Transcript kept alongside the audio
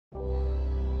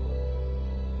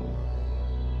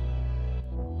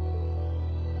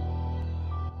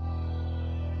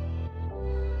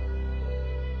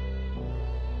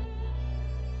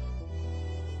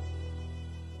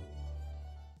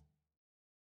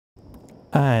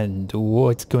And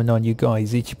what's going on, you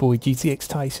guys? It's your boy GTX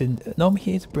Tyson, and I'm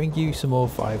here to bring you some more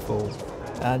Firefall.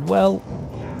 And well,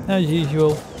 as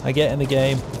usual, I get in the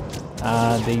game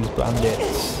and these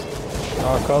bandits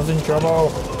are causing trouble.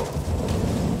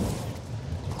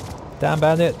 Damn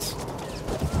bandits.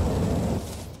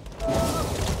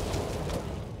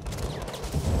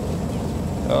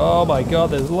 Oh my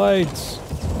god, there's loads.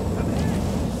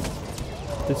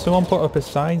 Did someone put up a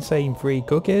sign saying free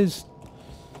cookies?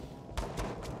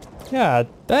 Yeah,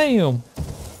 damn!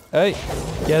 Hey,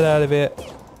 get out of here.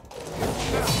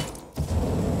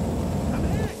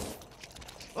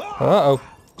 Uh-oh.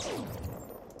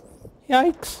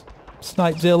 Yikes.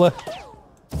 Snipezilla.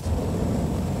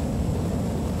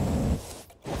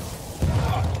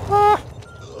 Ah!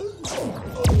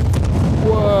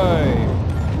 Whoa!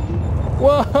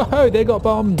 Whoa! They got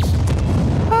bombs!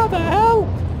 How the hell?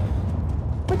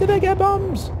 Where did they get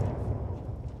bombs?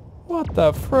 What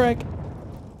the frick?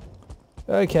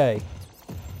 Okay.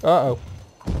 Uh-oh.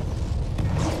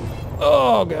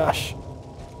 Oh gosh.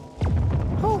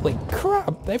 Holy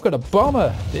crap, they've got a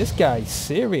bomber. This guy's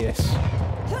serious.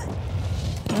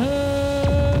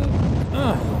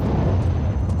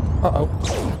 Uh-oh.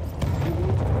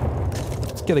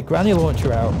 Let's get a granny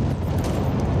launcher out.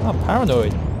 I'm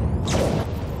paranoid.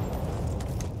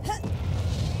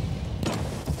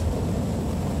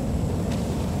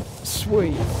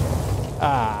 Sweet.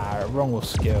 Ah, wrong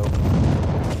skill.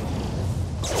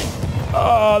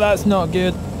 Oh, that's not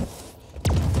good.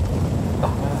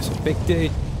 Oh, man, that's a big dude.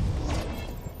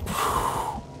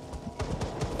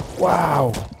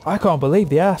 Wow, I can't believe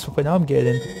the ass whooping I'm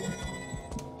getting.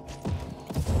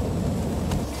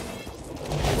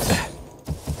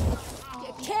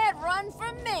 You can't run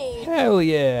from me. Hell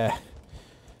yeah.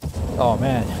 Oh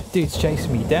man, dude's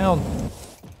chasing me down.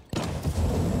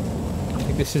 I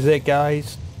think this is it,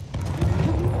 guys.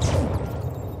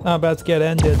 I'm about to get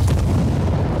ended.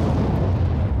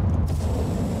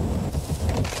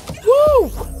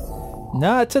 Woo!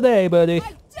 Not today, buddy.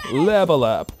 Level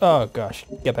up. Oh gosh.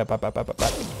 Get back, back, back, back,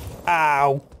 back.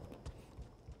 Ow.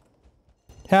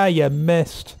 How you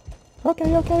missed.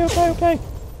 Okay.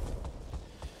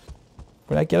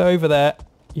 When I get over there,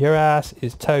 your ass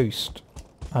is toast.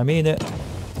 I mean it.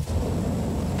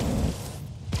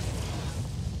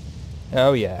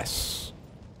 Oh yes.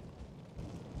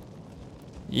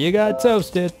 You got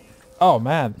toasted. Oh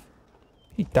man.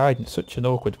 He died in such an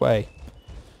awkward way.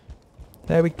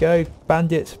 There we go.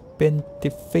 Bandits been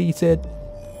defeated.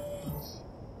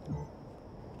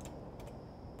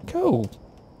 Cool.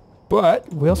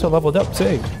 But we also leveled up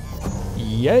too.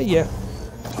 Yeah.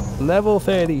 Level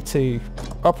 32.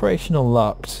 Operational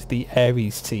locked. The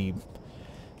Ares team.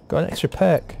 Got an extra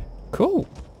perk. Cool.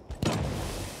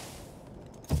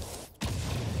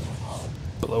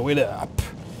 Blow it up.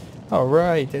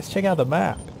 Alright, let's check out the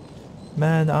map.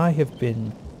 Man, I have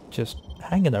been just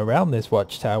hanging around this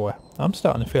watchtower. I'm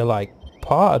starting to feel like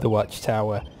part of the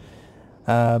watchtower.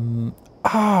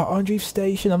 Andrews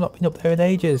Station. I've not been up there in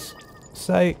ages.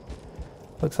 So,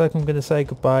 looks like I'm going to say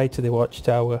goodbye to the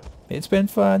watchtower. It's been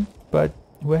fun, but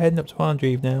we're heading up to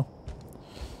Andrews now.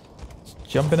 Let's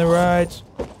jump in the rides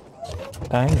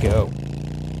and go.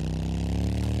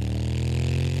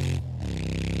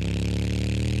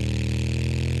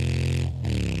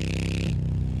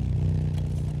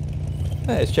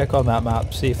 Let's check on that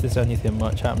map, see if there's anything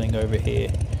much happening over here.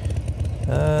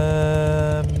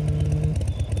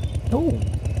 Oh.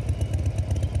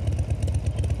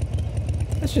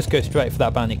 Let's just go straight for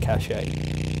that bandit cache.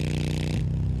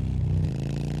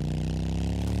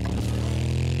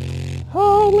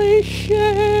 Holy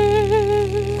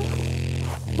shit!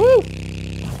 Woo!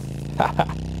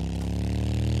 Haha.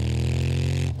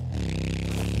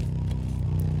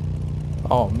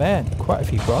 Oh man, quite a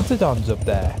few Brontodons up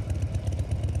there.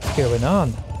 What's going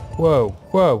on? Whoa.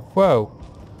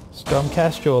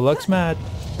 Stormcastrel looks mad.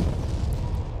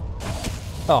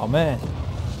 Oh man.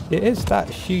 It is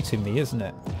that shooting me, isn't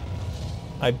it?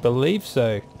 I believe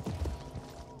so.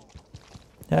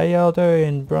 How y'all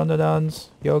doing, Brontodons?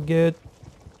 Y'all good?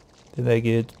 Are they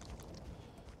good?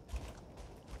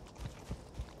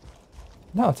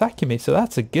 Not attacking me, so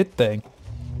that's a good thing.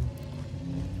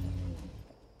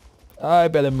 I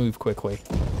better move quickly.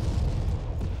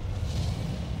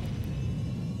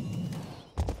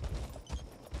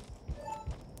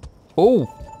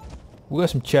 Oh, we got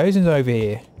some Chosens over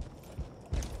here.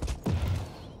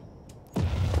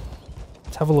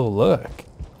 Let's have a little look.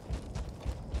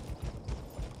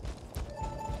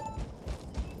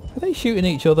 Are they shooting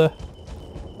each other?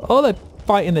 Oh, they're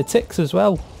fighting the ticks as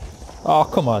well. Oh,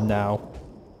 come on now.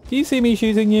 Do you see me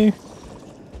shooting you?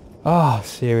 Ah, oh,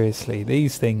 seriously,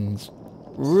 these things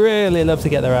really love to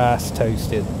get their ass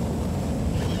toasted.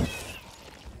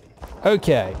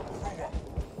 Okay.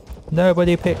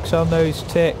 Nobody picks on those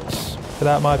ticks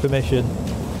without my permission.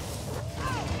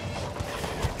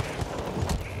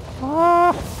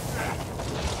 Ah!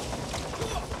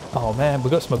 Oh man,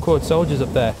 we've got some Accord soldiers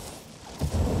up there.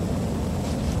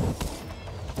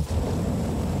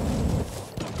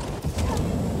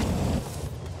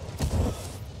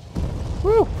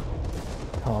 Woo!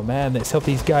 Oh man, let's help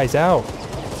these guys out.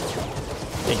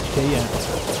 HKM.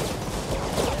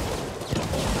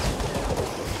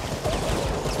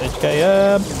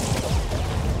 HKM.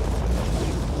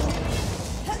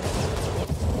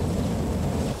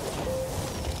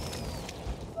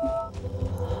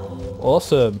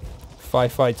 Awesome.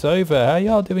 Fight's over. How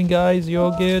y'all doing, guys? You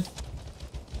all good?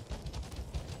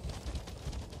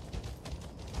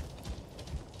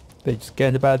 They're just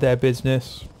getting about their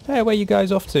business. Hey, where you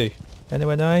guys off to?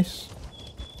 Anywhere nice?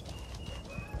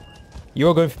 You're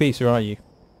all going for pizza, aren't you?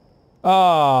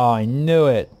 Oh, I knew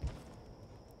it.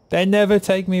 They never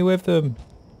take me with them.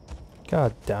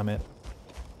 God damn it.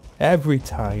 Every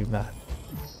time, man.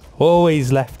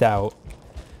 Always left out.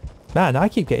 Man, I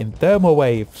keep getting thermal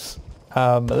waves.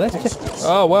 Let's just...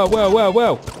 Oh,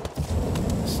 whoa.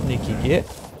 Sneaky git.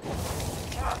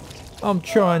 I'm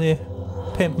trying to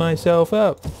pimp myself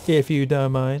up, if you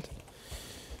don't mind.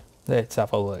 Let's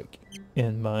have a look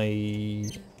in my...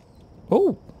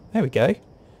 Oh, there we go.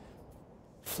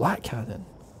 Flat cannon.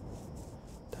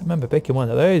 Don't remember picking one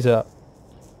of those up.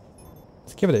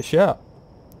 Let's give it a shot.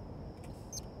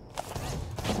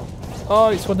 Oh,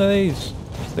 it's one of these.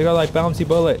 They got like bouncy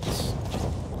bullets.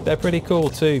 They're pretty cool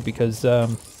too because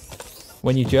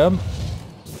when you jump,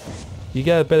 you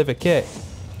get a bit of a kick.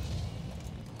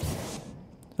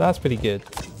 That's pretty good.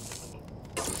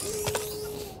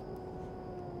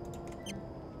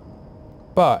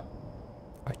 But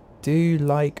I do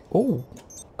like... Oh,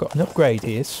 got an upgrade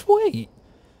here. Sweet.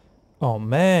 Oh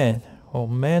man. Oh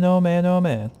man.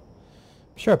 I'm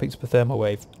sure I picked up a thermal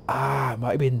wave. Ah, it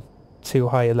might have been too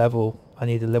high a level. I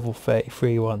need a level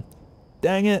 33 one.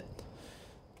 Dang it.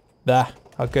 There.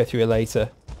 I'll go through it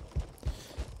later.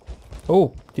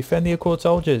 Oh, defend the Accord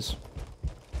soldiers.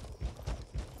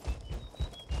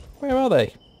 Where are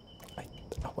they? Wait.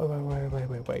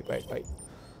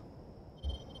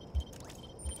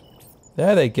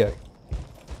 There they go.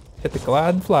 Hit the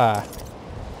glide and fly.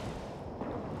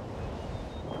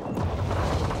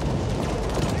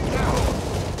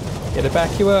 Get it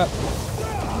back you up.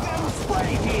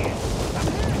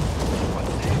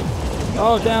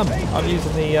 Oh damn! I'm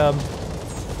using the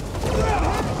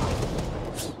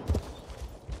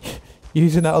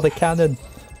using that other cannon.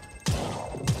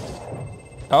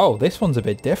 Oh, this one's a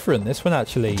bit different. This one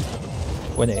actually,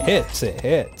 when it hits, it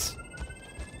hits.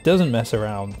 Doesn't mess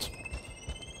around.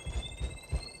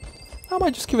 I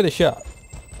might just give it a shot.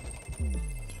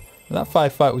 That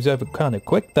fight was over kind of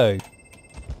quick though.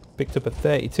 Picked up a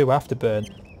 32 afterburn.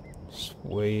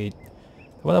 Sweet.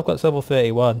 The one I've got is level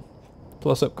 31.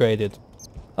 Plus upgraded.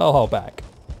 I'll hold back.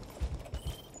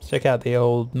 Let's check out the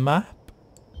old map.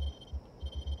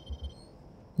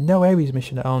 No Ares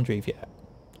mission at Arndreeve yet.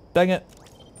 Dang it.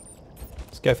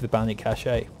 Let's go for the bandit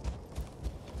cache.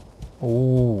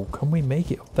 Oh, can we make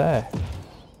it up there?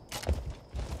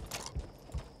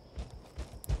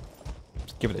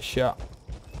 Let's give it a shot.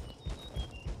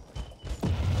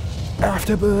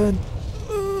 Afterburn!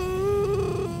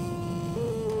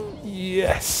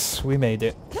 Yes, we made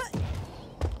it.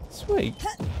 Sweet.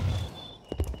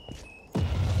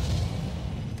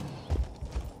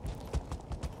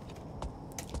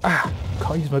 Ah,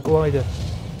 can't use my glider.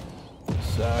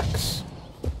 Sucks.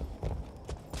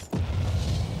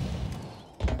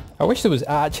 I wish there was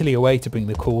actually a way to bring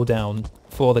the cooldown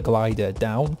for the glider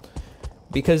down,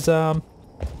 because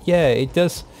yeah, it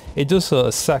does sort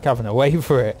of suck having a way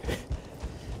for it.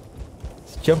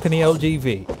 Let's jump in the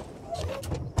LGV.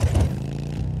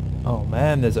 Oh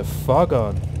man, there's a fog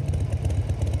on.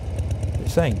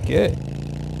 This ain't good.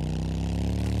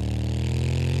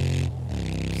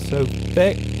 So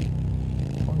thick.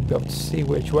 I won't be able to see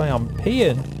which way I'm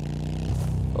peeing.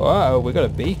 Uh oh, we got a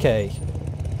BK.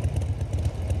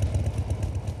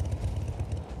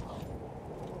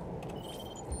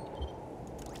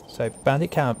 So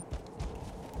bandit camp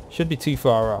should be too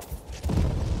far off.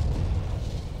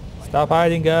 Stop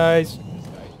hiding, guys.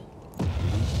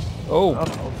 Oh.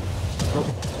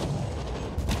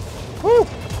 Woo!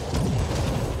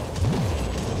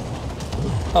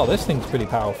 Oh, this thing's pretty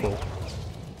powerful.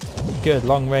 Good,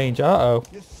 long range. Uh-oh.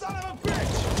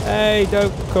 Hey,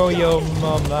 don't call your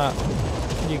mum that.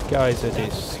 You guys are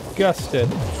disgusting.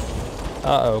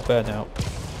 Uh-oh, burnout.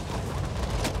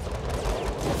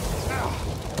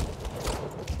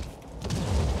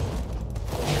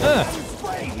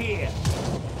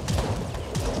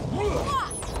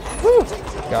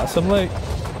 Got some loot.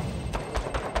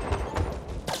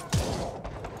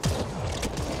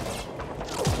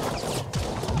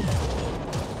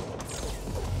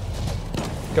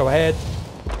 Go ahead.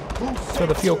 To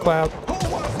the fuel cloud.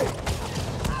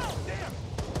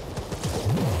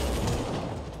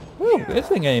 Ooh, this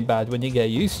thing ain't bad when you get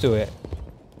used to it.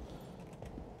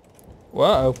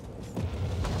 Whoa.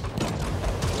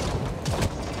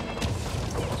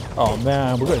 Oh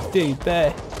man, we're gonna do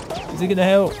there. Is he gonna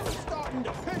help?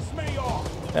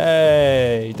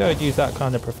 Hey, don't use that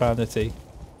kind of profanity.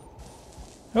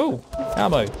 Oh,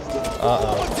 ammo.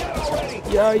 Uh-oh.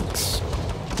 Yikes.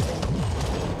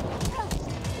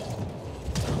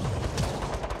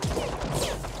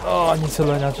 Oh, I need to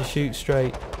learn how to shoot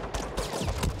straight.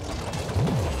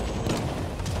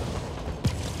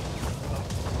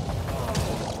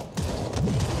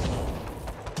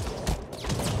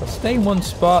 If I stay in one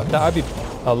spot, that would be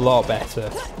a lot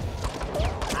better.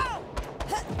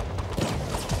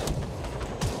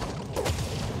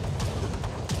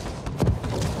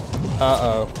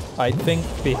 Uh-oh. I think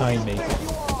behind me.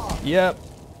 Yep.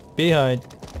 Behind.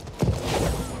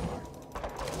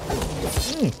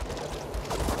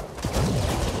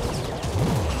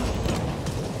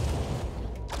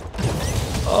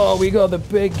 Oh, we got the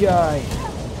big guy.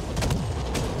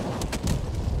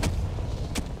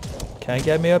 Can't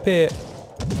get me up here.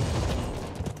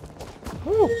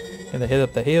 Woo. Gonna hit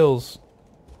up the heels.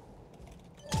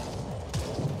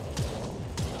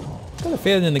 Got a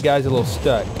feeling the guy's a little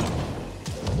stuck.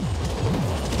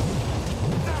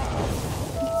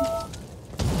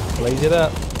 Blaze it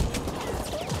up.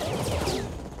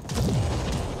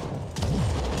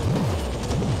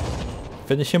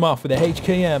 Finish him off with a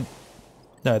HKM.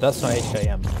 No, that's not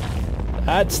HKM.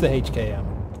 That's the HKM.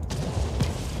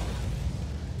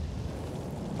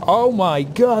 Oh my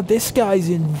god, this guy's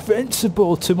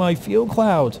invincible to my fuel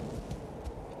cloud.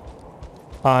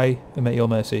 I am at your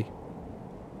mercy.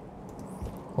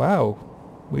 Wow.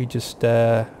 We just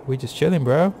chilling,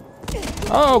 bro.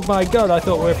 Oh my god, I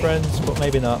thought we were friends, but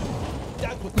maybe not.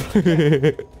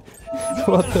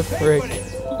 What the frick?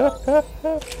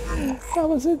 That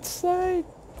was insane.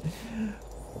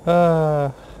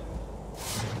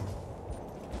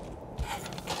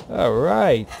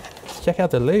 Alright, let's check out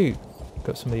the loot.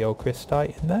 Got some of the old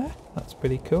crystite in there. That's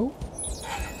pretty cool.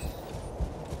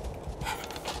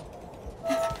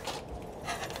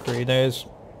 Greeners.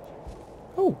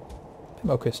 Oh,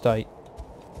 more crystite.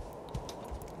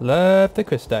 Love the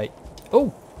crystite.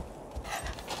 Oh,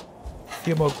 a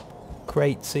few more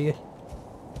crates here.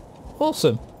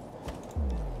 Awesome.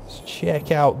 Let's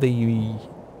check out the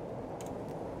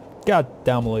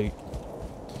goddamn loot.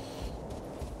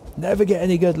 Never get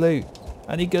any good loot.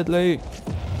 Any good loot.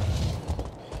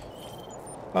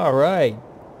 Alright.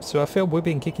 So I feel we've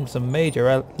been kicking some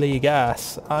major league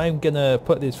ass. I'm gonna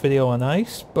put this video on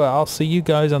ice, but I'll see you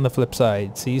guys on the flip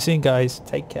side. See you soon, guys.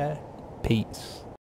 Take care. Peace.